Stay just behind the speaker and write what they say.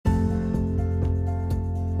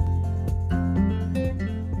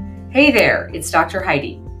Hey there, it's Dr.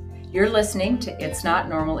 Heidi. You're listening to It's Not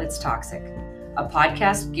Normal, It's Toxic, a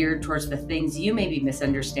podcast geared towards the things you may be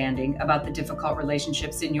misunderstanding about the difficult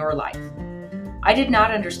relationships in your life. I did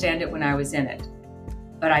not understand it when I was in it,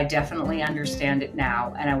 but I definitely understand it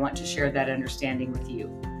now, and I want to share that understanding with you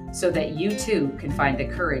so that you too can find the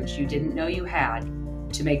courage you didn't know you had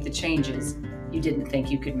to make the changes you didn't think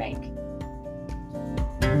you could make.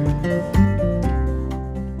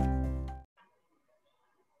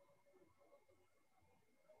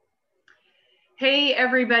 Hey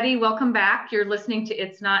everybody, welcome back. You're listening to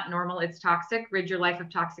It's Not Normal, It's Toxic, Rid Your Life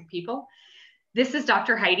of Toxic People. This is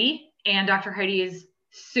Dr. Heidi, and Dr. Heidi is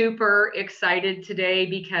super excited today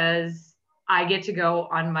because I get to go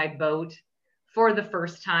on my boat for the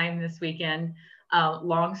first time this weekend.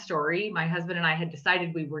 Long story, my husband and I had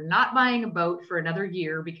decided we were not buying a boat for another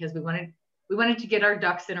year because we wanted to get our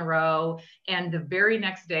ducks in a row. And the very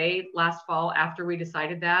next day, last fall, after we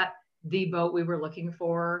decided that, the boat we were looking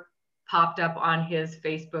for popped up on his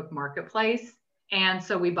Facebook marketplace. And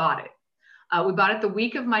so we bought it. We bought it the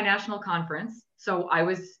week of my national conference. So I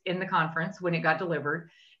was in the conference when it got delivered.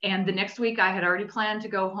 And the next week I had already planned to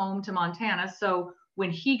go home to Montana. So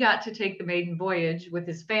when he got to take the maiden voyage with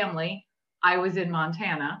his family, I was in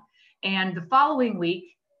Montana. And the following week,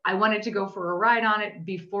 I wanted to go for a ride on it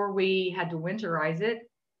before we had to winterize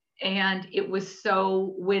it. And it was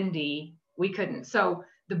so windy, we couldn't. So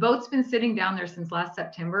the boat's been sitting down there since last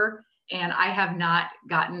September, and I have not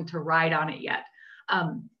gotten to ride on it yet.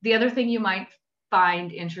 The other thing you might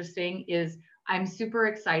find interesting is I'm super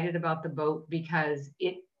excited about the boat because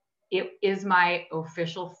it is my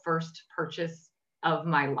official first purchase of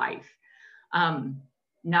my life.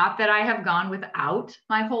 Not that I have gone without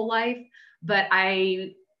my whole life, but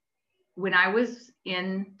when I was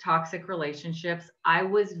in toxic relationships, I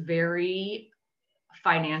was very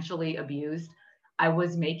financially abused. I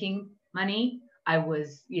was making money. I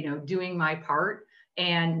was, doing my part.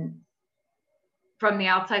 And from the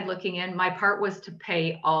outside looking in, my part was to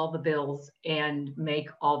pay all the bills and make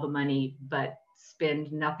all the money, but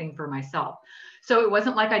spend nothing for myself. So it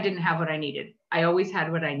wasn't like I didn't have what I needed. I always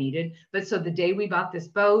had what I needed. But so the day we bought this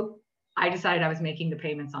boat, I decided I was making the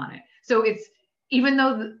payments on it. So it's, even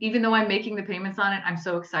though I'm making the payments on it, I'm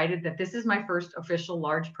so excited that this is my first official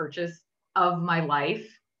large purchase of my life.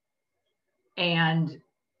 And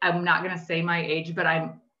I'm not going to say my age, but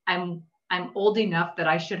I'm old enough that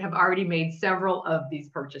I should have already made several of these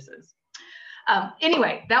purchases.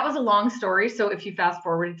 Anyway, that was a long story. So if you fast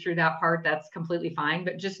forwarded through that part, that's completely fine.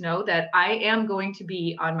 But just know that I am going to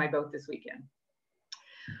be on my boat this weekend.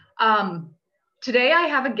 Today I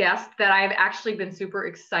have a guest that I've actually been super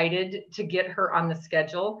excited to get her on the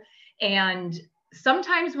schedule. And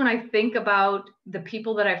sometimes when I think about the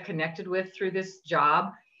people that I've connected with through this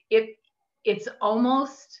job, it's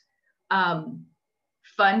almost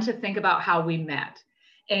fun to think about how we met.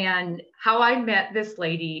 And how I met this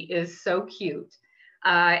lady is so cute.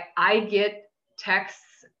 I get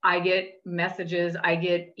texts, I get messages, I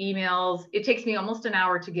get emails. It takes me almost an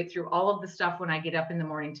hour to get through all of the stuff when I get up in the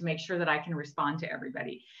morning to make sure that I can respond to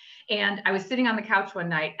everybody. And I was sitting on the couch one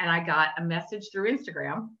night and I got a message through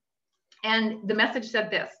Instagram. And the message said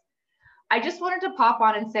this: I just wanted to pop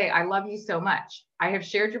on and say, I love you so much. I have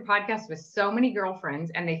shared your podcast with so many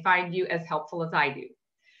girlfriends and they find you as helpful as I do.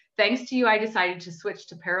 Thanks to you, I decided to switch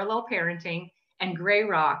to parallel parenting and gray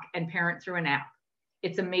rock and parent through an app.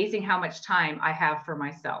 It's amazing how much time I have for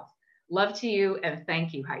myself. Love to you and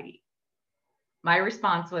thank you, Heidi. My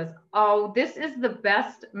response was, oh, this is the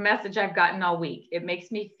best message I've gotten all week. It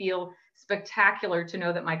makes me feel spectacular to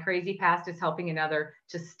know that my crazy past is helping another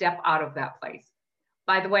to step out of that place.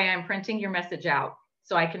 By the way, I'm printing your message out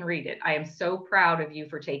so I can read it. I am so proud of you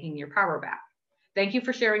for taking your power back. Thank you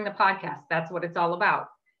for sharing the podcast. That's what it's all about,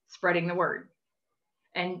 spreading the word.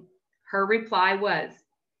 And her reply was,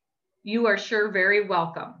 you are sure very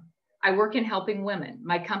welcome. I work in helping women.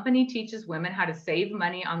 My company teaches women how to save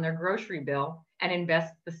money on their grocery bill and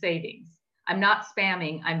invest the savings. I'm not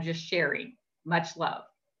spamming, I'm just sharing. Much love.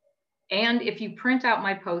 And if you print out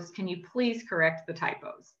my post, can you please correct the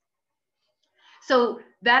typos? So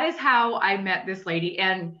that is how I met this lady.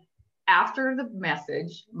 And after the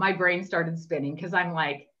message, my brain started spinning because I'm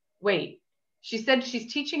like, wait, she said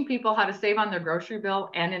she's teaching people how to save on their grocery bill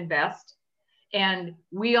and invest. And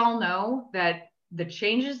we all know that the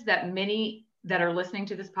changes that many that are listening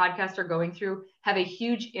to this podcast are going through have a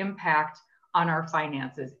huge impact on our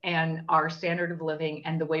finances and our standard of living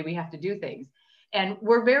and the way we have to do things. And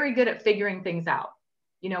we're very good at figuring things out.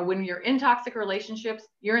 When you're in toxic relationships,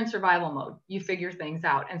 you're in survival mode. You figure things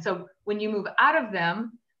out. And so when you move out of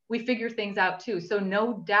them, we figure things out too. So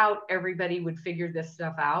no doubt everybody would figure this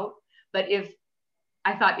stuff out. But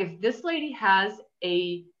I thought if this lady has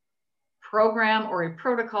a program or a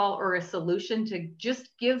protocol or a solution to just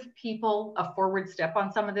give people a forward step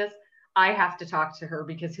on some of this, I have to talk to her,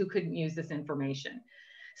 because who couldn't use this information?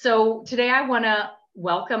 So today I want to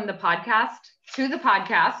welcome to the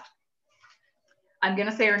podcast. I'm going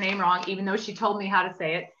to say her name wrong, even though she told me how to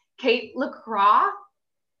say it. Kate Lacroix.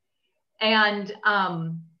 And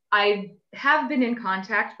I have been in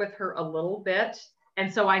contact with her a little bit.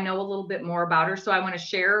 And so I know a little bit more about her. So I want to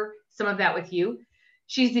share some of that with you.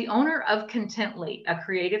 She's the owner of Contently, a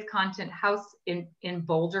creative content house in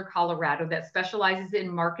Boulder, Colorado, that specializes in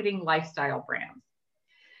marketing lifestyle brands.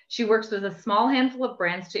 She works with a small handful of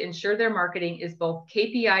brands to ensure their marketing is both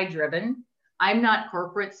KPI driven. I'm not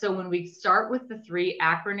corporate, so when we start with the 3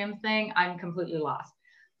 acronym thing, I'm completely lost.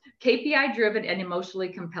 KPI driven and emotionally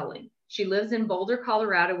compelling. She lives in Boulder,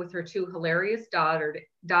 Colorado with her 2 hilarious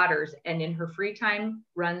daughters, and in her free time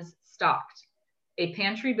runs Stocked, a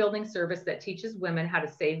pantry building service that teaches women how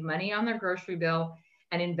to save money on their grocery bill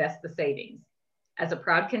and invest the savings. As a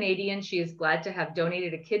proud Canadian, she is glad to have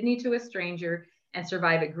donated a kidney to a stranger and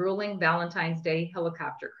survive a grueling Valentine's Day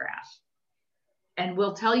helicopter crash. And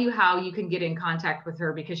we'll tell you how you can get in contact with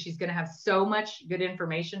her, because she's going to have so much good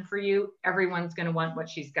information for you. Everyone's going to want what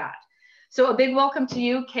she's got. So a big welcome to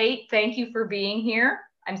you, Kate. Thank you for being here.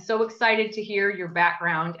 I'm so excited to hear your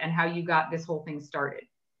background and how you got this whole thing started.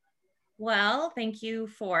 Well, thank you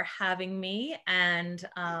for having me. And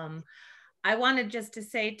I wanted just to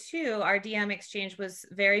say too, our DM exchange was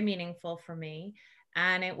very meaningful for me.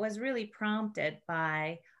 And it was really prompted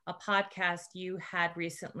by a podcast you had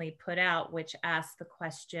recently put out, which asked the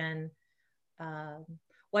question,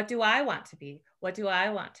 what do I want to be? What do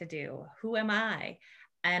I want to do? Who am I?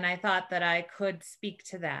 And I thought that I could speak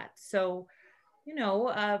to that. So,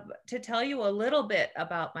 to tell you a little bit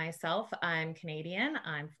about myself, I'm Canadian.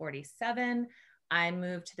 I'm 47. I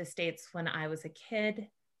moved to the States when I was a kid.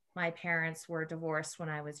 My parents were divorced when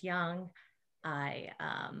I was young.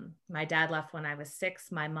 My dad left when I was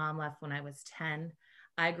 6. My mom left when I was 10.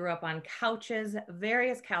 I grew up on couches,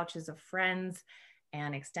 various couches of friends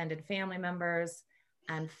and extended family members,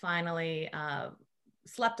 and finally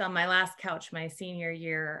slept on my last couch my senior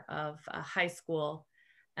year of high school.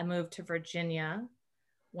 I moved to Virginia,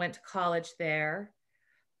 went to college there,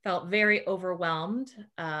 felt very overwhelmed.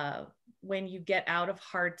 When you get out of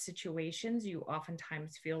hard situations, you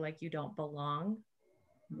oftentimes feel like you don't belong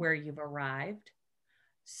where you've arrived.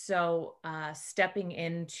 So stepping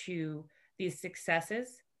into these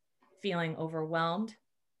successes, feeling overwhelmed,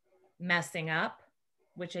 messing up,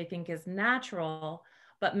 which I think is natural,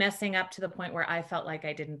 but messing up to the point where I felt like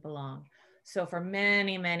I didn't belong. So for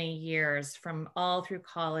many, many years, from all through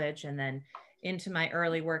college and then into my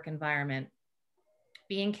early work environment,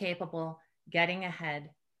 being capable, getting ahead,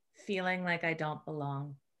 feeling like I don't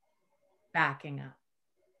belong, backing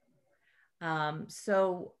up.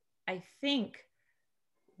 So I think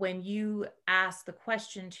when you ask the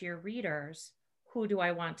question to your readers, who do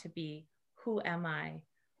I want to be? Who am I?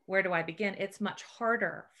 Where do I begin? It's much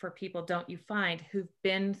harder for people, don't you find, who've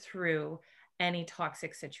been through any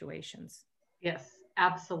toxic situations? Yes,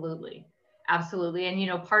 absolutely. Absolutely.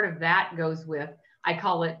 And, part of that goes with, I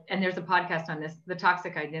call it, and there's a podcast on this, the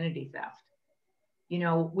toxic identity theft.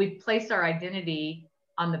 We place our identity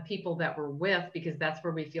on the people that we're with because that's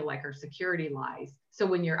where we feel like our security lies. So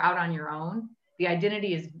when you're out on your own, the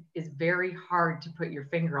identity is very hard to put your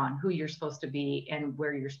finger on who you're supposed to be and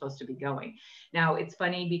where you're supposed to be going. Now, it's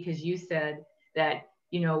funny because you said that,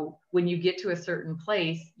 when you get to a certain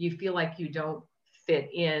place, you feel like you don't fit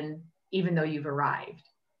in, even though you've arrived.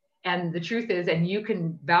 And the truth is, and you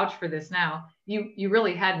can vouch for this now, you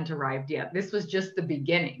really hadn't arrived yet. This was just the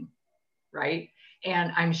beginning, right?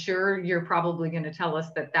 And I'm sure you're probably going to tell us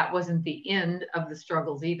that that wasn't the end of the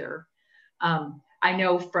struggles either. I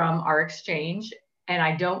know from our exchange, and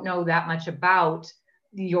I don't know that much about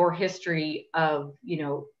your history of,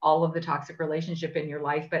 all of the toxic relationship in your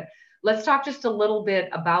life, but let's talk just a little bit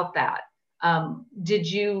about that.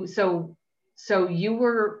 So you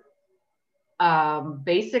were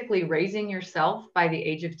basically raising yourself by the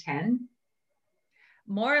age of 10?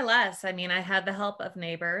 More or less. I mean, I had the help of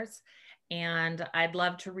neighbors, and I'd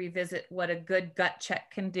love to revisit what a good gut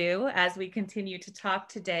check can do as we continue to talk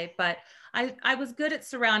today. But I was good at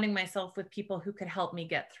surrounding myself with people who could help me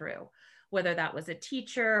get through, whether that was a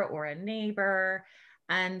teacher or a neighbor.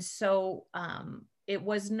 And so it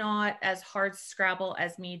was not as hard scrabble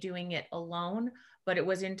as me doing it alone, but it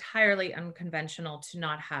was entirely unconventional to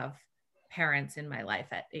not have parents in my life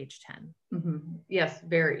at age 10. Mm-hmm. Yes,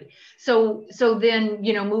 very. So then,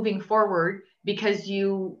 moving forward, because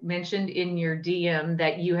you mentioned in your DM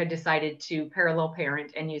that you had decided to parallel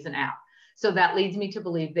parent and use an app. So that leads me to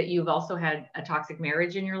believe that you've also had a toxic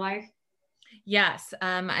marriage in your life. Yes,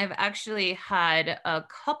 I've actually had a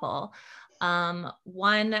couple.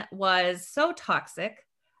 One was so toxic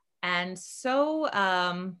and so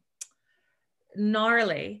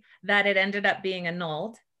gnarly that it ended up being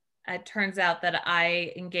annulled. It turns out that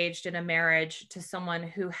I engaged in a marriage to someone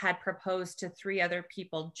who had proposed to 3 other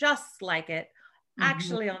people just like it,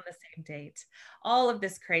 actually on the same date. All of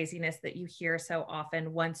this craziness that you hear so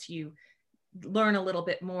often once you learn a little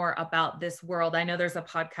bit more about this world. I know there's a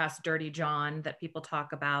podcast, Dirty John, that people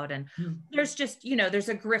talk about, and there's just, there's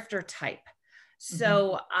a grifter type.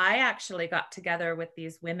 So I actually got together with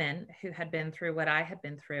these women who had been through what I had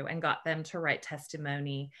been through and got them to write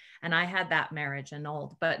testimony. And I had that marriage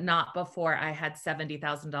annulled, but not before I had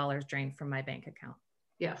 $70,000 drained from my bank account.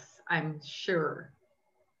 Yes, I'm sure.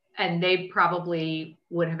 And they probably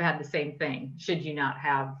would have had the same thing should you not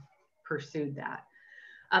have pursued that.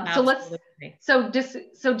 So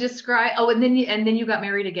describe. Oh, and then you got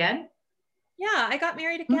married again. Yeah, I got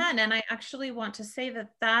married again, and I actually want to say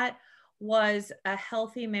that was a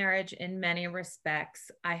healthy marriage in many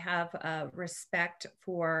respects. I have respect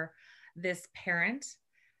for this parent,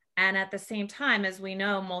 and at the same time, as we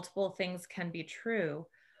know, multiple things can be true.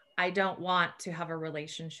 I don't want to have a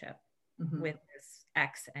relationship with this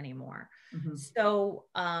ex anymore. So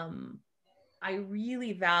I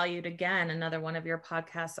really valued, again, another one of your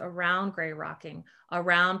podcasts around gray rocking,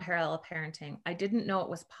 around parallel parenting. I didn't know it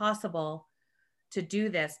was possible to do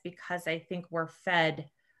this because I think we're fed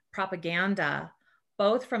propaganda,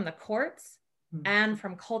 both from the courts and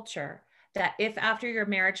from culture, that if after your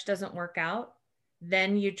marriage doesn't work out,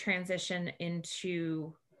 then you transition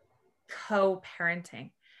into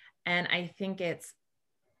co-parenting. And I think it's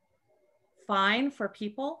fine for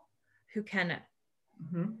people who can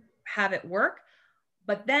have it work,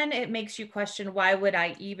 but then it makes you question, why would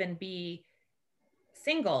I even be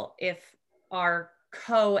single if our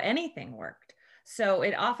anything worked? So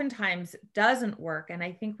it oftentimes doesn't work. And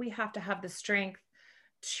I think we have to have the strength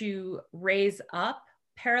to raise up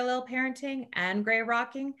parallel parenting and gray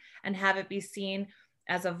rocking and have it be seen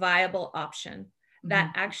as a viable option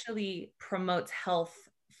that actually promotes health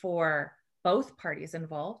for both parties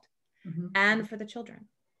involved and for the children.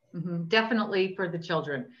 Definitely for the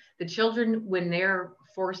children. The children, when they're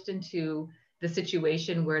forced into the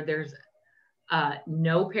situation where there's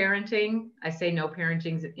no parenting, I say no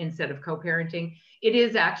parenting instead of co-parenting, it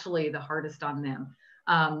is actually the hardest on them.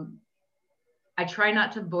 I try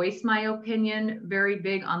not to voice my opinion very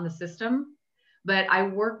big on the system, but I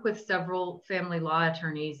work with several family law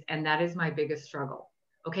attorneys, and that is my biggest struggle.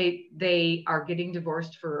 Okay, they are getting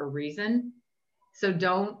divorced for a reason. So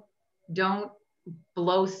don't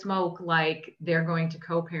blow smoke like they're going to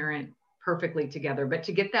co-parent perfectly together. But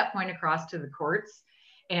to get that point across to the courts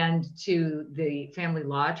and to the family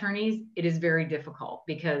law attorneys, it is very difficult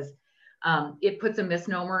because it puts a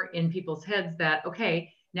misnomer in people's heads that,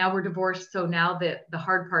 okay, now we're divorced, so now that the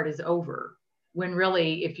hard part is over. When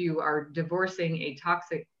really, if you are divorcing a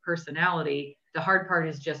toxic personality, the hard part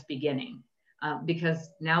is just beginning, because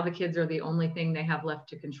now the kids are the only thing they have left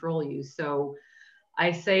to control you. So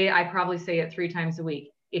I probably say it 3 times a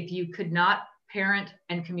week. If you could not parent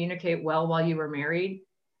and communicate well while you were married,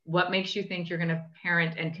 what makes you think you're going to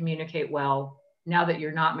parent and communicate well now that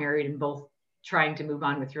you're not married and both trying to move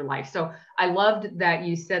on with your life? So I loved that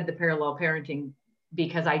you said the parallel parenting,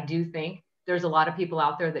 because I do think there's a lot of people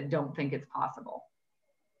out there that don't think it's possible.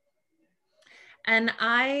 And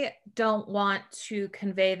I don't want to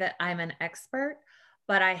convey that I'm an expert,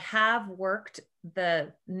 but I have worked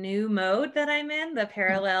the new mode that I'm in, the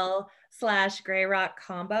parallel / gray rock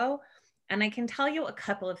combo. And I can tell you a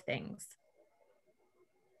couple of things.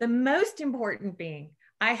 The most important being,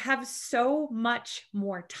 I have so much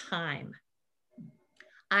more time.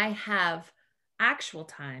 I have actual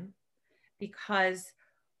time because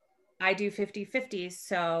I do 50-50.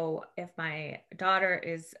 So if my daughter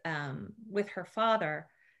is with her father,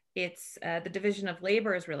 it's the division of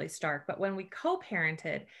labor is really stark. But when we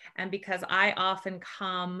co-parented, and because I often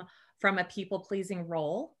come from a people-pleasing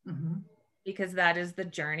role, because that is the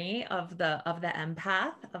journey of the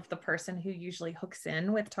empath, of the person who usually hooks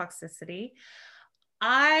in with toxicity,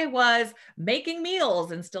 I was making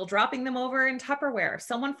meals and still dropping them over in Tupperware. If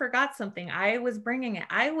someone forgot something, I was bringing it.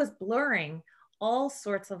 I was blurring all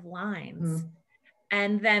sorts of lines.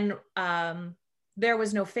 And then there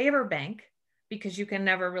was no favor bank, because you can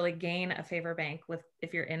never really gain a favor bank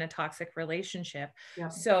if you're in a toxic relationship.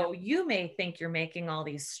 So you may think you're making all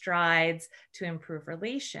these strides to improve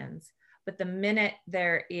relations, But the minute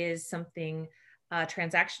there is something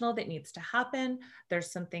transactional that needs to happen,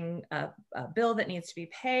 there's something, a bill that needs to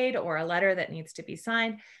be paid or a letter that needs to be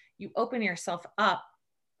signed, you open yourself up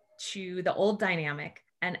to the old dynamic,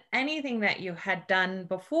 and anything that you had done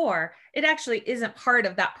before, it actually isn't part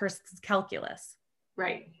of that person's calculus.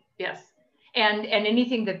 Right. Yes. And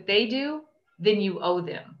anything that they do, then you owe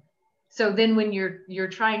them. So then when you're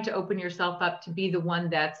trying to open yourself up to be the one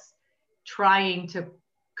that's trying to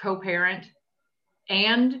co-parent,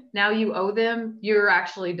 and now you owe them, you're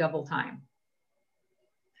actually double time.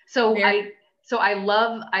 So I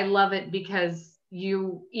love it, because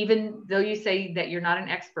you, even though you say that you're not an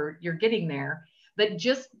expert, you're getting there, but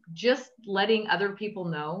just letting other people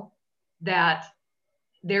know that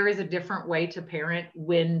there is a different way to parent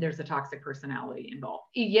when there's a toxic personality involved.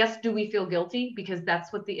 Yes, do we feel guilty? Because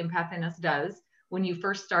that's what the empath in us does when you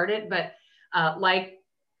first start it. But like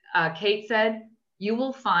Kate said, you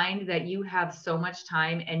will find that you have so much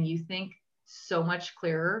time and you think so much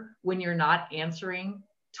clearer when you're not answering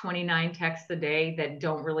 29 texts a day that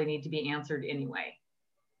don't really need to be answered anyway.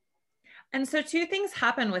 And so two things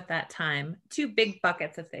happen with that time, two big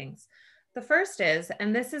buckets of things. The first is,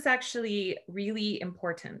 and this is actually really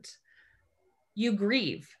important, you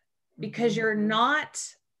grieve because you're not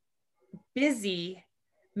busy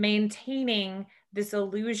maintaining this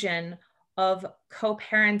illusion of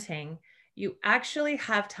co-parenting. You actually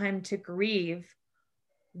have time to grieve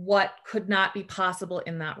what could not be possible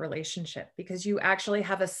in that relationship, because you actually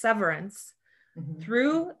have a severance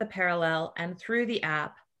through the parallel and through the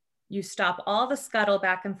app. You stop all the scuttle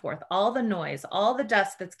back and forth, all the noise, all the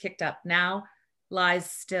dust that's kicked up now lies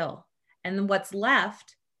still. And then what's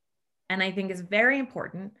left, and I think is very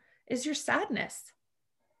important, is your sadness.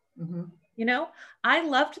 You know, I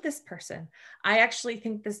loved this person. I actually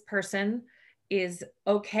think this person is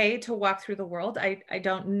okay to walk through the world. I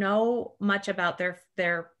don't know much about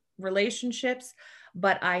their relationships,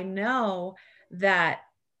 but I know that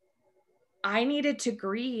I needed to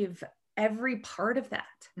grieve every part of that.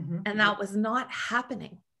 And that was not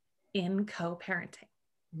happening in co-parenting.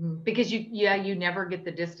 Because you never get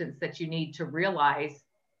the distance that you need to realize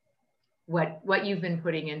what you've been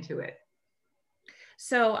putting into it.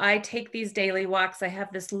 So I take these daily walks. I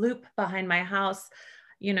have this loop behind my house,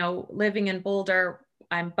 you know, living in Boulder.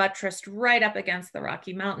 I'm buttressed right up against the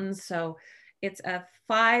Rocky Mountains. So it's a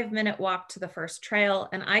 5-minute walk to the first trail,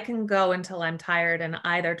 and I can go until I'm tired in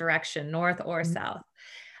either direction, north or south.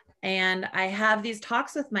 And I have these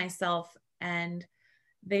talks with myself, and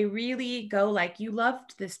they really go like, you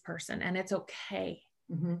loved this person and it's okay.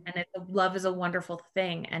 And love is a wonderful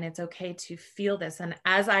thing, and it's okay to feel this. And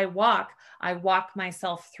as I walk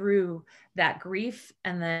myself through that grief,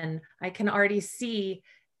 and then I can already see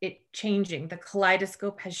it changing. The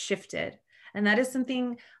kaleidoscope has shifted. And that is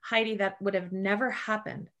something, Heidi, that would have never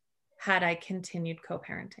happened had I continued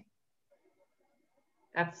co-parenting.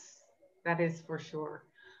 That is for sure.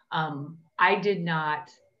 I did not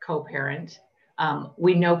co-parent.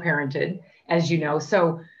 We no-parented, as you know.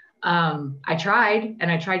 So I tried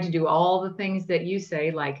to do all the things that you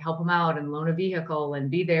say, like help them out and loan a vehicle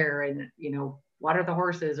and be there and, you know, water the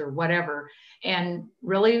horses or whatever. And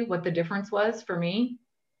really what the difference was for me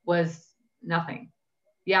was nothing.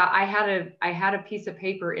 Yeah, I had a piece of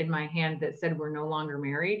paper in my hand that said we're no longer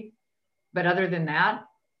married. But other than that,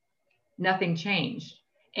 nothing changed.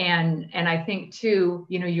 And I think too,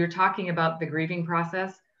 you know, you're talking about the grieving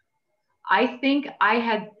process. I think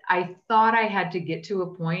I thought I had to get to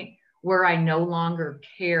a point where I no longer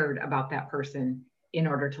cared about that person in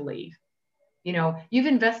order to leave. You know, you've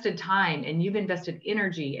invested time and you've invested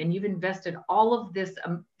energy and you've invested all of this,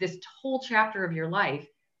 this whole chapter of your life.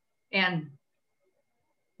 And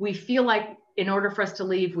we feel like in order for us to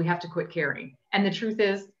leave, we have to quit caring. And the truth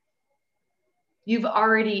is, you've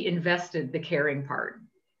already invested the caring part.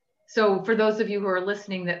 So for those of you who are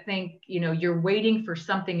listening that think, you know, you're waiting for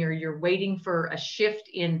something or you're waiting for a shift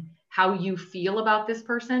in how you feel about this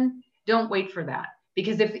person, don't wait for that.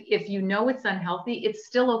 Because if you know it's unhealthy, it's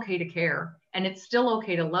still okay to care and it's still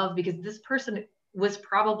okay to love, because this person was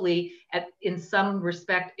probably in some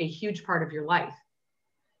respect a huge part of your life.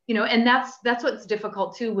 You know, and that's what's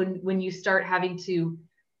difficult too when you start having to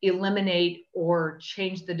eliminate or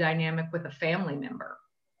change the dynamic with a family member.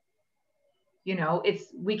 You know,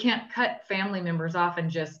 we can't cut family members off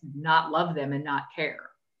and just not love them and not care.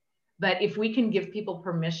 But if we can give people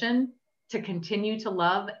permission to continue to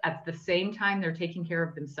love at the same time they're taking care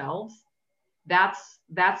of themselves,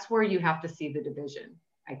 that's where you have to see the division,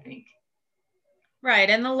 I think.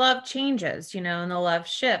 Right. And the love changes, you know, and the love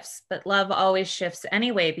shifts, but love always shifts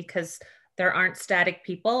anyway, because there aren't static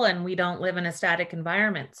people and we don't live in a static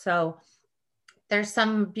environment. So there's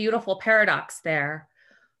some beautiful paradox there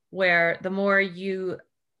where the more you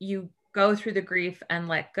go through the grief and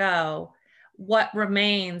let go, what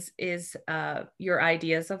remains is your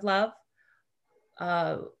ideas of love,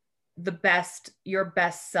 your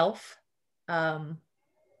best self,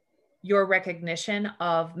 your recognition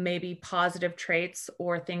of maybe positive traits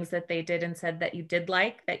or things that they did and said that you did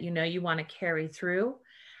like, that you know you want to carry through.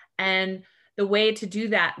 And the way to do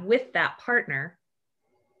that with that partner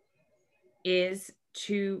is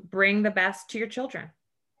to bring the best to your children.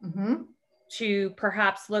 Mm-hmm. To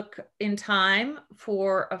perhaps look in time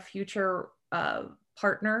for a future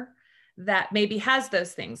partner that maybe has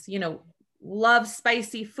those things. You know, love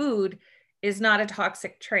spicy food is not a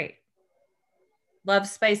toxic trait. Love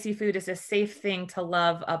spicy food is a safe thing to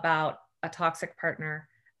love about a toxic partner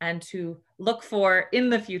and to look for in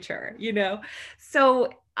the future, you know? So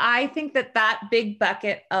I think that big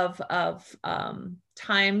bucket of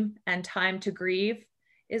time and time to grieve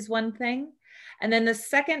is one thing. And then the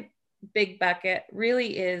second big bucket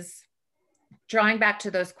really is drawing back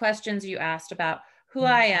to those questions you asked about who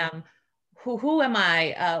I am, who am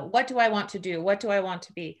I, what do I want to do, what do I want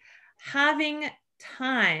to be? Having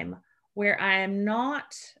time where I am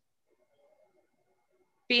not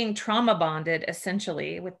being trauma bonded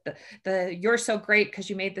essentially with the you're so great because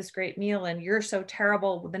you made this great meal and you're so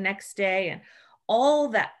terrible the next day, and all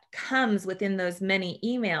that comes within those many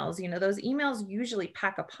emails. You know, those emails usually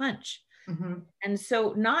pack a punch. Mm-hmm. And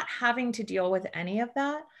so not having to deal with any of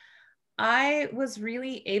that, I was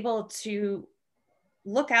really able to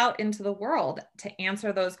look out into the world to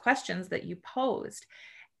answer those questions that you posed.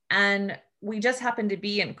 And we just happened to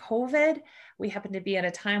be in COVID. We happened to be at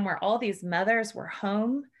a time where all these mothers were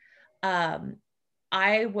home.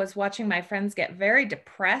 I was watching my friends get very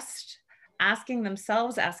depressed, asking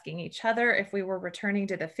themselves, asking each other if we were returning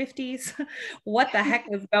to the 50s, what the heck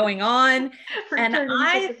was going on. And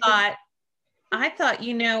I thought,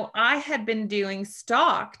 you know, I had been doing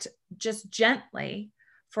Stalked just gently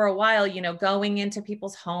for a while, you know, going into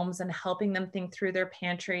people's homes and helping them think through their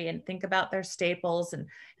pantry and think about their staples and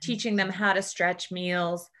teaching them how to stretch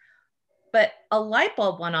meals. But a light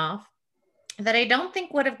bulb went off that I don't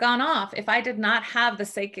think would have gone off if I did not have the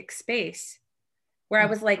psychic space where I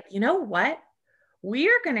was like, you know what? We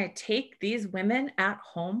are going to take these women at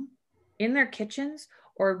home in their kitchens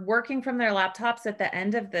or working from their laptops at the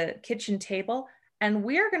end of the kitchen table, and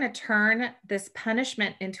we are going to turn this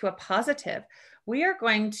punishment into a positive. We are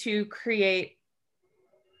going to create,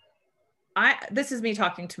 this is me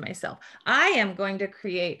talking to myself. I am going to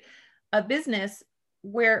create a business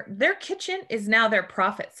where their kitchen is now their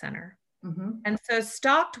profit center. Mm-hmm. And so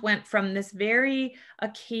Stalked went from this very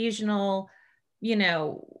occasional, you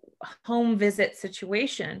know, home visit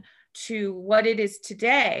situation to what it is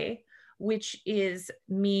today, which is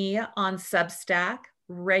me on Substack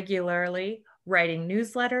regularly, writing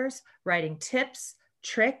newsletters, writing tips,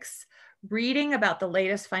 tricks, reading about the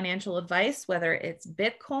latest financial advice, whether it's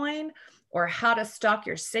Bitcoin or how to stock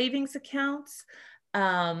your savings accounts.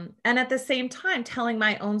 And at the same time, telling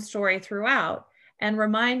my own story throughout and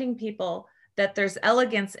reminding people that there's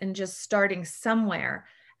elegance in just starting somewhere,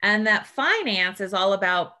 and that finance is all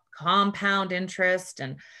about compound interest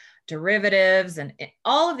and derivatives and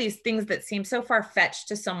all of these things that seem so far-fetched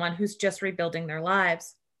to someone who's just rebuilding their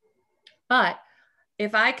lives. But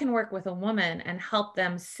if I can work with a woman and help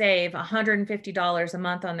them save $150 a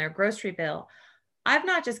month on their grocery bill, I've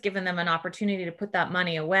not just given them an opportunity to put that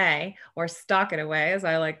money away or stock it away, as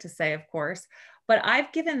I like to say, of course, but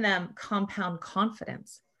I've given them compound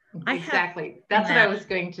confidence. Exactly. That's what I was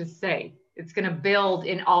going to say. It's going to build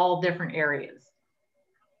in all different areas.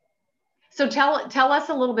 So tell us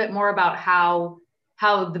a little bit more about how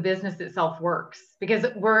the business itself works, because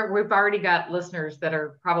we've already got listeners that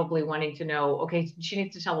are probably wanting to know, okay, she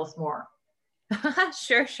needs to tell us more.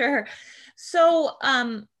 Sure. So,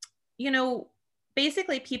 you know,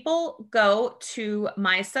 basically people go to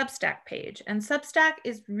my Substack page, and Substack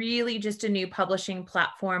is really just a new publishing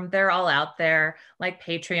platform. They're all out there, like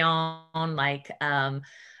Patreon, like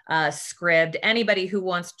Scribd. Anybody who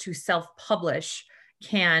wants to self-publish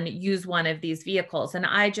can use one of these vehicles. And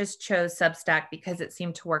I just chose Substack because it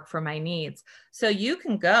seemed to work for my needs. So you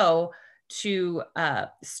can go to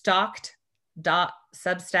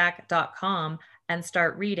stalked.substack.com and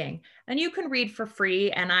start reading. And you can read for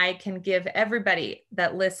free. And I can give everybody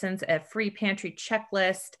that listens a free pantry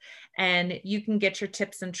checklist, and you can get your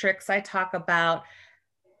tips and tricks. I talk about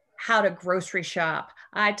how to grocery shop.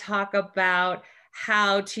 I talk about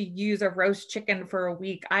how to use a roast chicken for a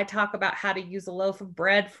week. I talk about how to use a loaf of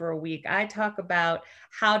bread for a week. I talk about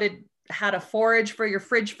how to forage for your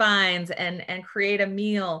fridge finds and create a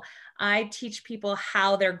meal. I teach people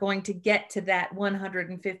how they're going to get to that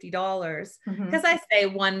 $150. Mhm. Because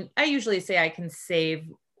I usually say I can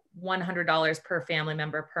save $100 per family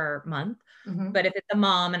member per month. Mhm. But if it's a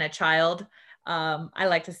mom and a child, I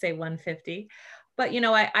like to say 150. But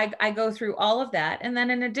I go through all of that. And then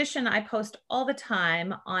in addition, I post all the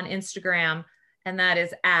time on Instagram, and that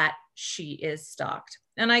is at She Is Stalked.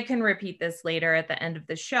 And I can repeat this later at the end of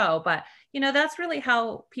the show, but that's really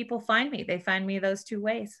how people find me. They find me those two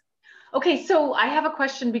ways. Okay, so I have a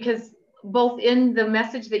question, because both in the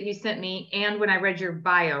message that you sent me and when I read your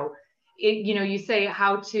bio, you say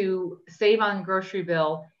how to save on grocery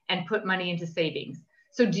bill and put money into savings.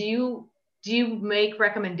 So do you make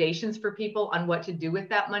recommendations for people on what to do with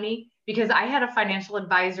that money? Because I had a financial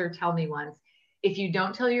advisor tell me once, if you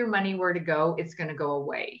don't tell your money where to go, it's going to go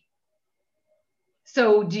away.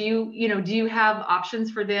 So do you have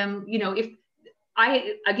options for them?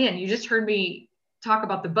 Again, you just heard me talk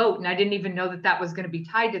about the boat, and I didn't even know that was going to be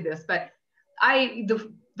tied to this, but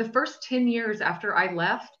the first 10 years after I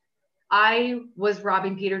left, I was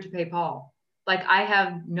robbing Peter to pay Paul. Like, I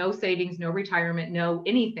have no savings, no retirement, no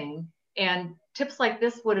anything. And tips like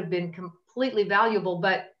this would have been completely valuable,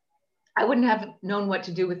 but I wouldn't have known what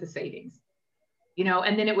to do with the savings,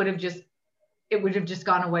 and then it would have just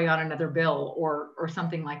gone away on another bill or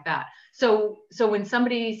something like that. So when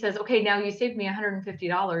somebody says, okay, now you saved me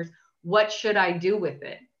 $150, what should I do with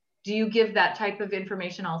it? Do you give that type of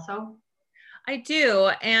information also? I do.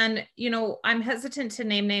 And, I'm hesitant to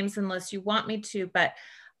name names unless you want me to, but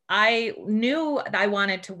I knew I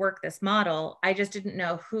wanted to work this model. I just didn't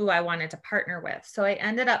know who I wanted to partner with. So I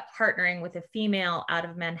ended up partnering with a female out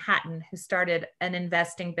of Manhattan who started an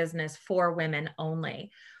investing business for women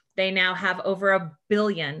only. They now have over $1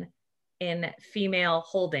 billion in female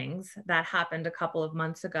holdings. That happened a couple of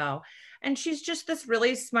months ago. And she's just this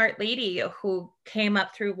really smart lady who came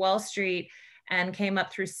up through Wall Street and came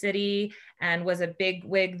up through Citi and was a big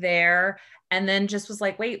wig there. And then just was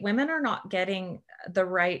like, wait, women are not getting the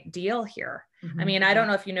right deal here. Mm-hmm. I mean, I don't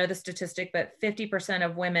know if you know the statistic, but 50%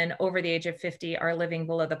 of women over the age of 50 are living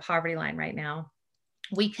below the poverty line right now.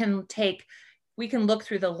 We can look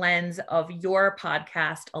through the lens of your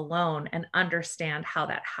podcast alone and understand how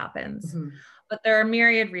that happens. Mm-hmm. But there are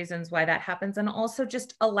myriad reasons why that happens, and also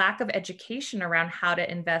just a lack of education around how to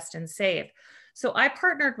invest and save. So I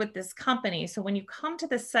partnered with this company. So when you come to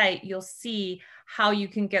the site, you'll see how you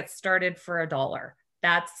can get started for $1.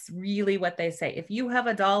 That's really what they say. If you have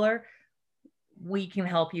 $1, we can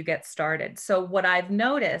help you get started. So what I've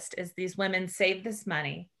noticed is these women save this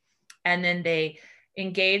money, and then they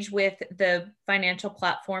engage with the financial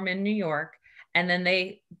platform in New York, and then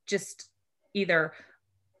they just either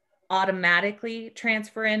automatically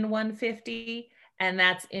transfer in 150, and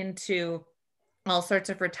that's into all sorts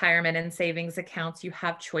of retirement and savings accounts. You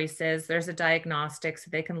have choices. There's a diagnostic so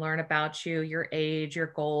they can learn about you, your age, your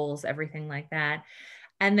goals, everything like that.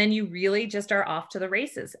 And then you really just are off to the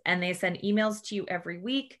races, and they send emails to you every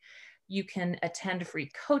week. You can attend free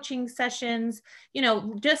coaching sessions,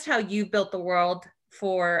 just how you built the world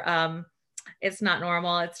for It's Not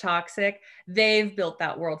Normal, It's Toxic. They've built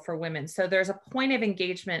that world for women. So there's a point of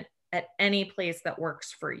engagement at any place that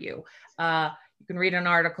works for you. You can read an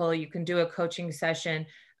article, you can do a coaching session.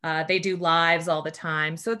 They do lives all the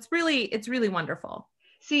time. So it's really wonderful.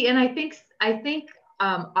 See, and I think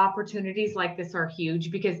opportunities like this are huge,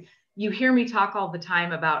 because you hear me talk all the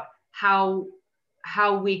time about how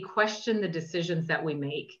we question the decisions that we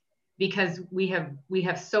make, because we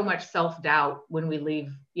have so much self-doubt when we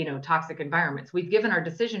leave, toxic environments. We've given our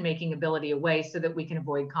decision-making ability away so that we can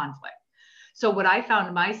avoid conflict. So what I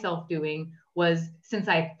found myself doing was, since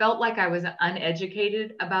I felt like I was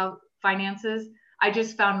uneducated about finances, I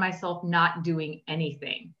just found myself not doing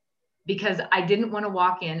anything, because I didn't want to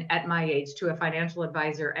walk in at my age to a financial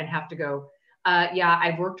advisor and have to go, yeah,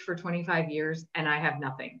 I've worked for 25 years and I have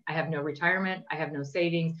nothing. I have no retirement. I have no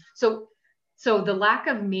savings. So the lack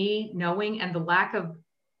of me knowing, and the lack of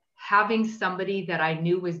having somebody that I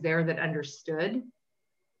knew was there that understood,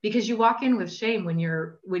 because you walk in with shame when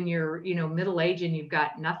you're middle age and you've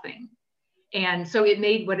got nothing. And so it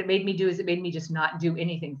made me do is it made me just not do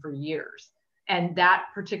anything for years. And that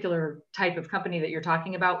particular type of company that you're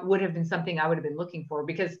talking about would have been something I would have been looking for,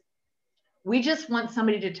 because we just want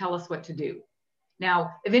somebody to tell us what to do.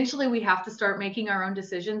 Now, eventually we have to start making our own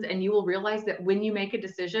decisions, and you will realize that when you make a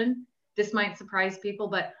decision, this might surprise people,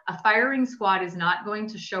 but a firing squad is not going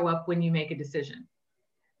to show up when you make a decision.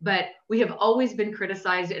 But we have always been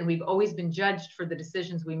criticized, and we've always been judged for the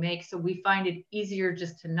decisions we make. So we find it easier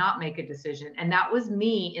just to not make a decision. And that was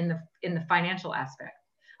me in the financial aspect.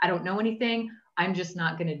 I don't know anything. I'm just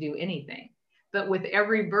not going to do anything. But with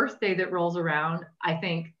every birthday that rolls around, I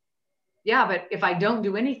think, yeah, but if I don't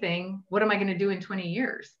do anything, what am I going to do in 20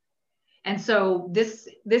 years? And so this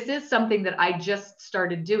is something that I just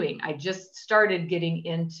started doing. I just started getting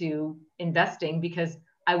into investing because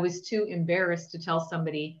I was too embarrassed to tell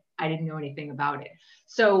somebody I didn't know anything about it.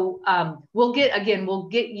 So we'll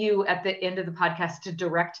get you at the end of the podcast to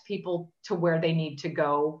direct people to where they need to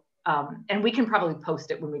go. And we can probably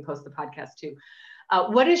post it when we post the podcast too.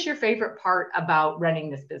 What is your favorite part about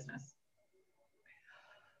running this business?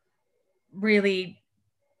 Really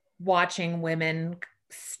watching women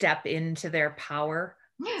step into their power.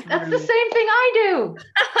 That's the same thing I do.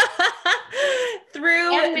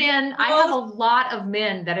 And men, I have a lot of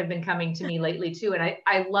men that have been coming to me lately too. And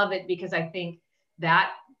I love it because I think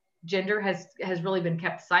that gender has really been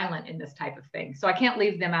kept silent in this type of thing. So I can't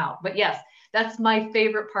leave them out. But yes, that's my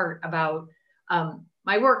favorite part about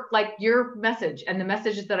my work. Like your message and the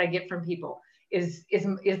messages that I get from people is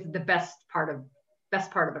the best part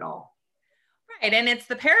of it all. Right. And it's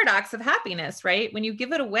the paradox of happiness, right? When you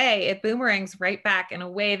give it away, it boomerangs right back in a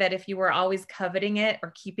way that if you were always coveting it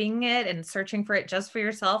or keeping it and searching for it just for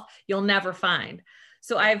yourself, you'll never find.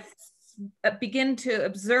 So I've begun to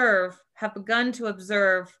observe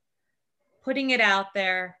putting it out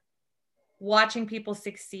there, watching people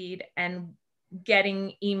succeed and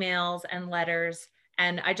getting emails and letters.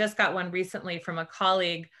 And I just got one recently from a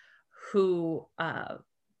colleague who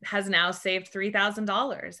has now saved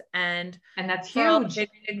 $3,000. And that's huge. For all the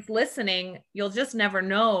big listening, you'll just never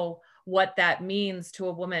know what that means to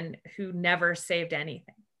a woman who never saved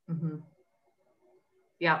anything. Mm-hmm.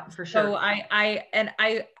 Yeah, for sure. So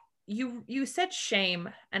you said shame.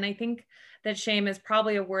 And I think that shame is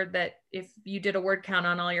probably a word that if you did a word count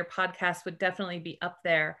on all your podcasts would definitely be up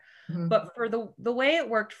there. Mm-hmm. But for the way it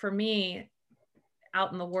worked for me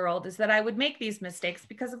out in the world is that I would make these mistakes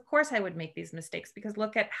because of course I would make these mistakes because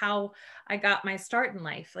look at how I got my start in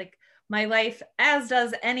life. Like my life, as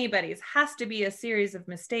does anybody's, has to be a series of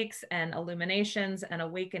mistakes and illuminations and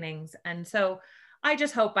awakenings. And so I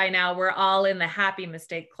just hope by now we're all in the happy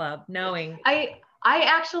mistake club, knowing. I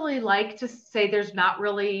actually like to say there's not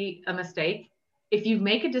really a mistake. If you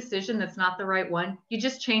make a decision that's not the right one, you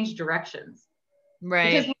just change directions.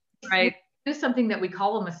 Right. Because we do something that we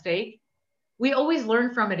call a mistake, we always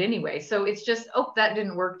learn from it anyway. So it's just, oh, that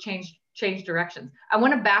didn't work, change directions. I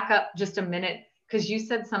want to back up just a minute because you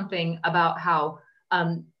said something about how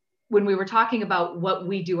when we were talking about what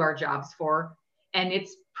we do our jobs for, and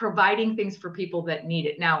it's providing things for people that need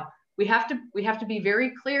it. Now, we have to be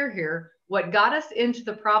very clear here. What got us into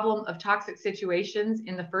the problem of toxic situations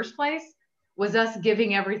in the first place was us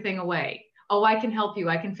giving everything away. Oh, I can help you.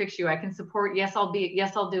 I can fix you. I can support. Yes, I'll do it.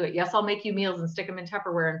 Yes, I'll make you meals and stick them in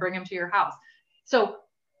Tupperware and bring them to your house. So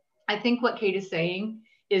I think what Kate is saying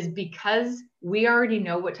is because we already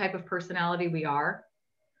know what type of personality we are,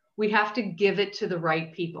 we have to give it to the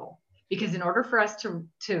right people. Because in order for us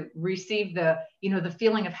to receive the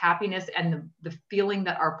feeling of happiness and the feeling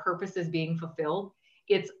that our purpose is being fulfilled,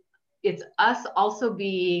 it's us also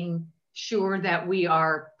being sure that we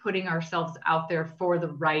are putting ourselves out there for the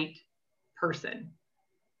right person.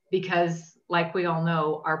 Because like we all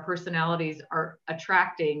know, our personalities are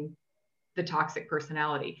attracting the toxic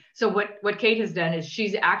personality. So what Kate has done is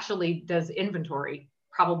she's actually does inventory,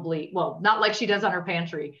 probably, well, not like she does on her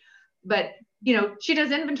pantry, but she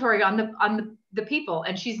does inventory on the people,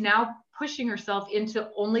 and she's now pushing herself into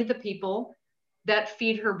only the people that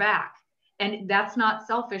feed her back. And that's not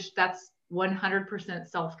selfish. That's 100%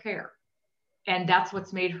 self-care. And that's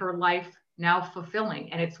what's made her life now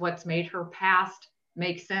fulfilling. And it's what's made her past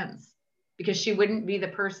make sense, because she wouldn't be the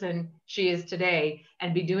person she is today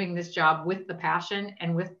and be doing this job with the passion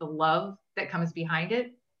and with the love that comes behind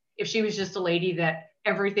it if she was just a lady that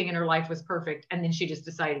everything in her life was perfect and then she just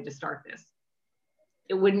decided to start this.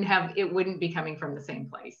 It wouldn't be coming from the same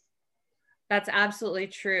place. That's absolutely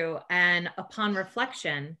true. And upon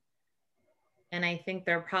reflection, and I think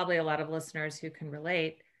there are probably a lot of listeners who can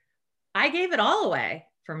relate, I gave it all away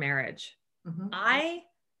for marriage. Mm-hmm. I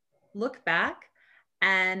look back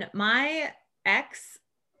and my ex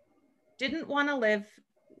didn't want to live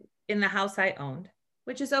in the house I owned,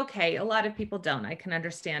 which is okay. A lot of people don't. I can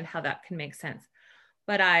understand how that can make sense.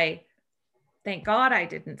 But thank God I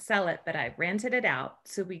didn't sell it, but I rented it out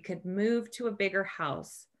so we could move to a bigger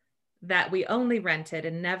house that we only rented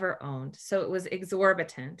and never owned. So it was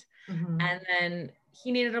exorbitant. Mm-hmm. And then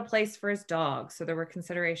he needed a place for his dog. So there were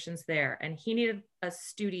considerations there. And he needed a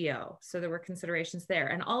studio. So there were considerations there.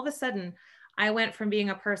 And all of a sudden, I went from being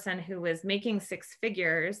a person who was making six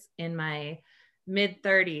figures in my mid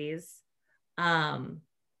 30s and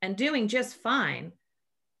doing just fine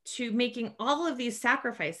to making all of these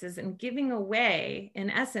sacrifices and giving away, in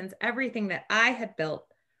essence, everything that I had built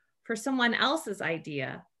for someone else's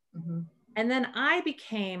idea. Mm-hmm. And then I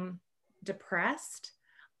became depressed.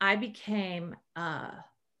 I became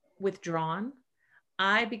withdrawn.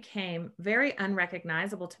 I became very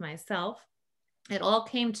unrecognizable to myself. It all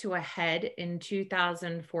came to a head in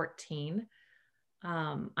 2014.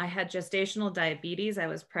 I had gestational diabetes. I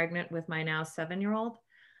was pregnant with my now 7-year-old.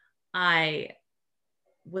 I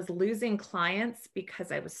was losing clients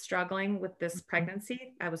because I was struggling with this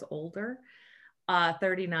pregnancy. I was older.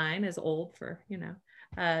 39 is old for,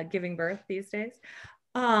 giving birth these days.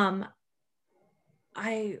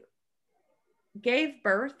 I gave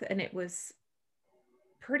birth and it was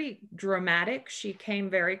pretty dramatic. She came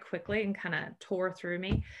very quickly and kind of tore through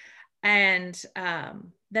me. And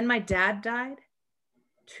then my dad died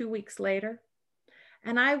 2 weeks later.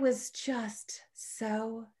 And I was just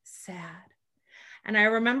so sad. And I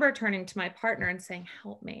remember turning to my partner and saying,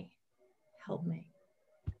 help me, help me.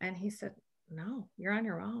 And he said, no, you're on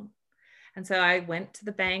your own. And so I went to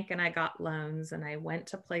the bank and I got loans, and I went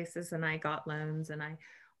to places and I got loans, and I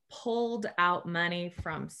pulled out money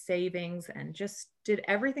from savings and just did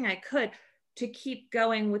everything I could to keep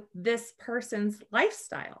going with this person's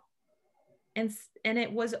lifestyle. And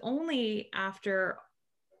it was only after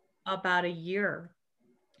about a year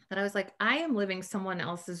that I was like, I am living someone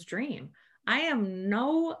else's dream. I am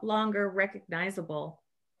no longer recognizable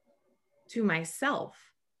to myself.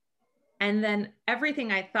 And then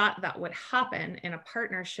everything I thought that would happen in a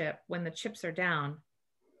partnership when the chips are down,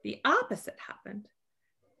 the opposite happened.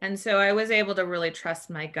 And so I was able to really trust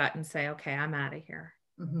my gut and say, okay, I'm out of here.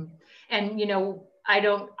 Mm-hmm. And, I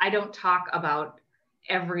don't talk about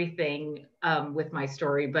everything with my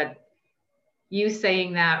story, but you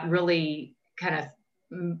saying that really kind of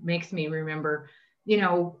makes me remember,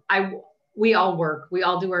 we all work, we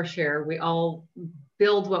all do our share, we all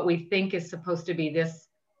build what we think is supposed to be this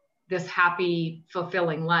happy,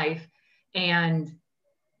 fulfilling life. And,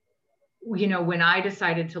 when I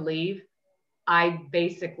decided to leave, I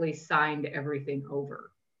basically signed everything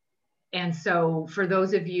over. And so for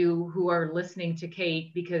those of you who are listening to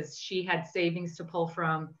Kate, because she had savings to pull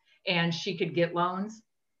from and she could get loans,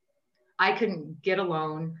 I couldn't get a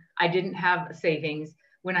loan. I didn't have savings.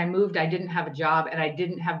 When I moved, I didn't have a job, and I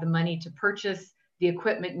didn't have the money to purchase the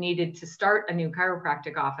equipment needed to start a new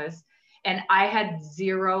chiropractic office. And I had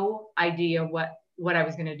zero idea what I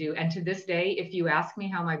was going to do. And to this day, if you ask me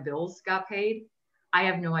how my bills got paid, I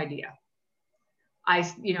have no idea. I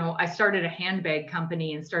started a handbag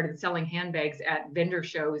company and started selling handbags at vendor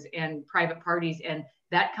shows and private parties. And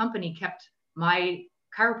that company kept my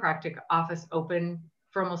chiropractic office open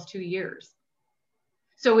for almost 2 years.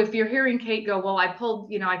 So if you're hearing Kate go, well, I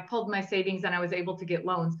pulled my savings and I was able to get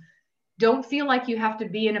loans. Don't feel like you have to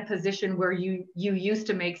be in a position where you used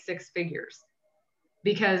to make 6 figures,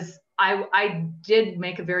 because I did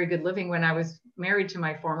make a very good living when I was married to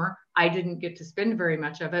my former. I didn't get to spend very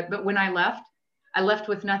much of it, but when I left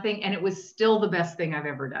with nothing, and it was still the best thing I've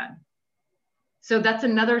ever done. So that's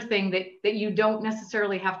another thing that you don't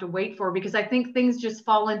necessarily have to wait for, because I think things just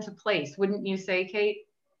fall into place. Wouldn't you say, Kate?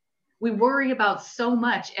 We worry about so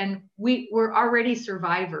much, and we're already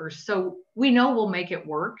survivors. So we know we'll make it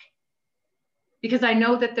work, because I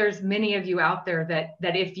know that there's many of you out there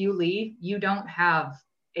that if you leave, you don't have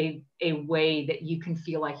a way that you can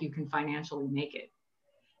feel like you can financially make it.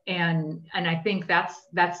 And I think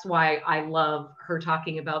that's why I love her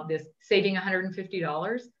talking about this, saving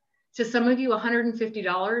 $150. To some of you,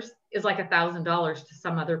 $150 is like $1,000 to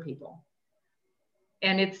some other people.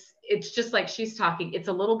 And it's just like she's talking, it's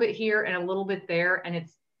a little bit here and a little bit there. And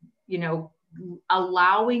it's,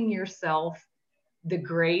 allowing yourself the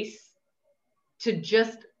grace to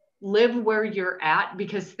just live where you're at,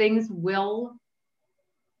 because things will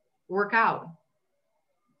work out.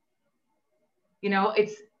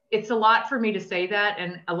 It's a lot for me to say that.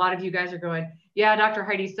 And a lot of you guys are going, yeah, Dr.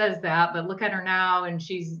 Heidi says that, but look at her now. And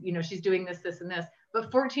she's doing this, and this.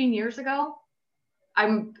 But 14 years ago,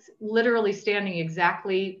 I'm literally standing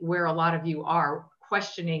exactly where a lot of you are,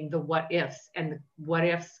 questioning the what ifs, and the what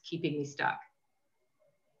ifs keeping me stuck.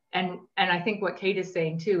 And I think what Kate is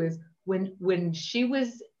saying too is when she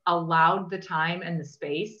was allowed the time and the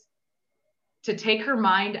space to take her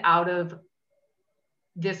mind out of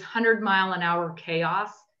this 100-mile-an-hour chaos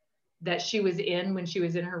that she was in when she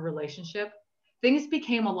was in her relationship, things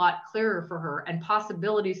became a lot clearer for her, and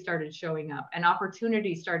possibilities started showing up, and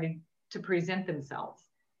opportunities started to present themselves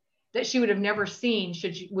that she would have never seen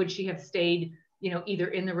would she have stayed, either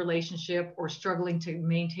in the relationship or struggling to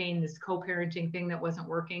maintain this co-parenting thing that wasn't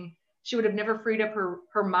working. she would have never freed up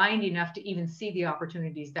her mind enough to even see the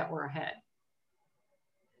opportunities that were ahead.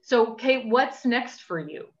 So Kate, what's next for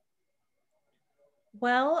you?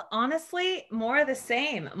 Well, honestly, more of the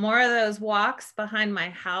same, more of those walks behind my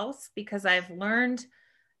house, because I've learned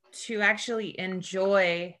to actually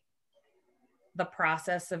enjoy the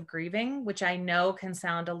process of grieving, which I know can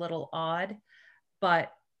sound a little odd,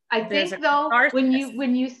 but I think though, when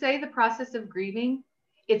you say the process of grieving,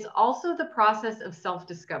 it's also the process of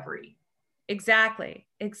self-discovery. Exactly.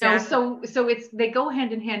 So it's, they go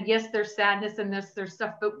hand in hand. Yes, there's sadness and there's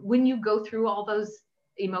stuff, but when you go through all those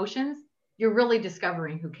emotions, you're really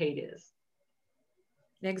discovering who Kate is.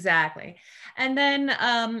 Exactly. And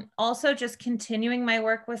then also just continuing my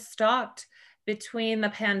work with Stalked between the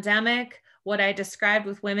pandemic, what I described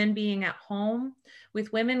with women being at home,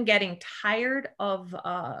 with women getting tired of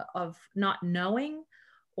not knowing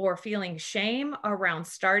or feeling shame around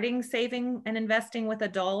starting saving and investing with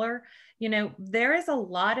 $1. You know, there is a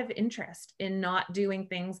lot of interest in not doing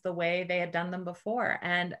things the way they had done them before.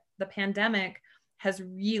 And the pandemic has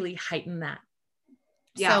really heightened that.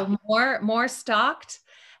 Yeah. So more Stalked.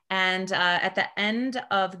 And at the end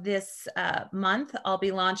of this month, I'll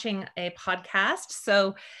be launching a podcast.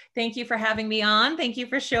 So thank you for having me on. Thank you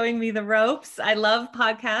for showing me the ropes. I love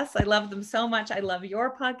podcasts. I love them so much. I love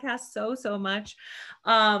your podcast so much.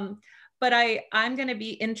 But I'm going to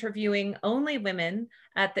be interviewing only women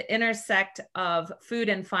at the intersect of food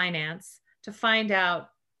and finance to find out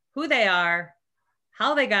who they are,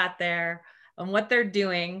 how they got there, and what they're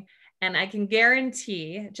doing. And I can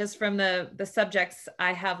guarantee, just from the subjects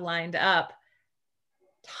I have lined up,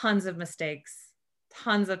 tons of mistakes,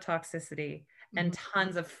 tons of toxicity, and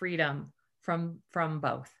tons of freedom from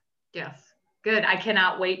both. Yes, good. I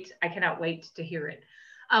cannot wait. I cannot wait to hear it.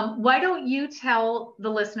 Why don't you tell the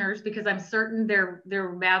listeners, because I'm certain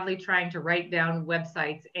they're madly trying to write down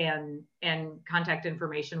websites and contact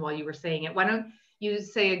information while you were saying it. Why don't you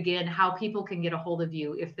say again how people can get a hold of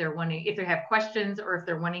you if they're wanting, if they have questions, or if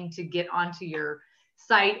they're wanting to get onto your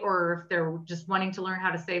site, or if they're just wanting to learn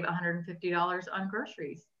how to save $150 on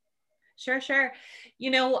groceries? Sure.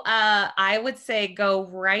 You know, I would say go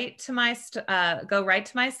right to my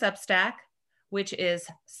Substack, which is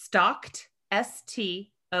Stalked,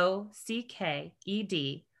 STOCKED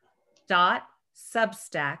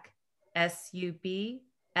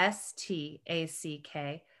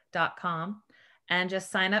SUBSTACK.com, and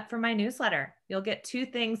just sign up for my newsletter. You'll get 2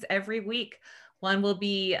 things every week. One will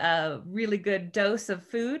be a really good dose of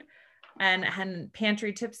food and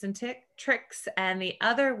pantry tips and tricks. And the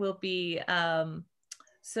other will be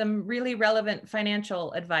some really relevant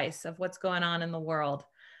financial advice of what's going on in the world.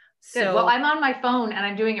 Good. So, well, I'm on my phone and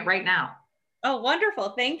I'm doing it right now. Oh, wonderful.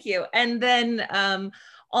 Thank you. And then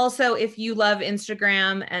also, if you love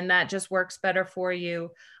Instagram and that just works better for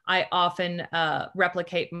you, I often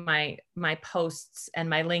replicate my posts and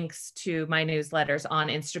my links to my newsletters on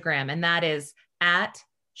Instagram. And that is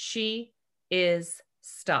 @SheIsStalked.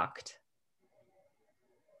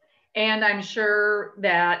 And I'm sure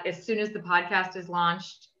that as soon as the podcast is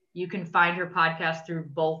launched, you can find her podcast through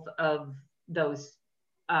both of those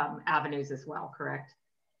avenues as well, correct?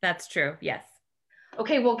 That's true. Yes.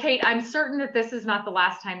 Okay. Well, Kate, I'm certain that this is not the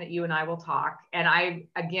last time that you and I will talk. And I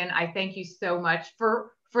thank you so much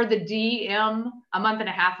for the DM a month and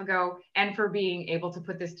a half ago, and for being able to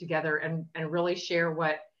put this together and really share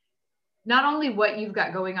not only what you've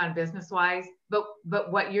got going on business-wise, but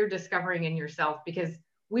what you're discovering in yourself, because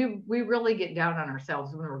we really get down on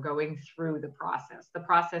ourselves when we're going through the process. The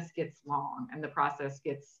process gets long and the process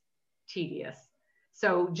gets tedious.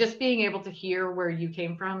 So just being able to hear where you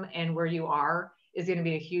came from and where you are is going to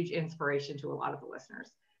be a huge inspiration to a lot of the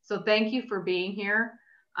listeners. So thank you for being here.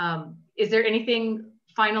 Is there anything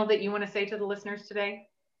final that you want to say to the listeners today?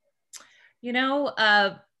 You know,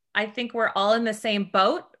 I think we're all in the same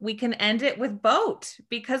boat. We can end it with boat,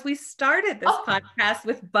 because we started this podcast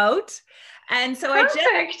with boat. And so Perfect.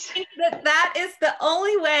 I just think that is the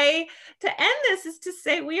only way to end this, is to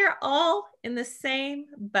say we are all in the same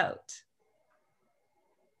boat.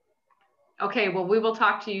 Okay, well, we will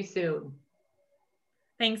talk to you soon.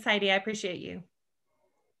 Thanks, Heidi. I appreciate you.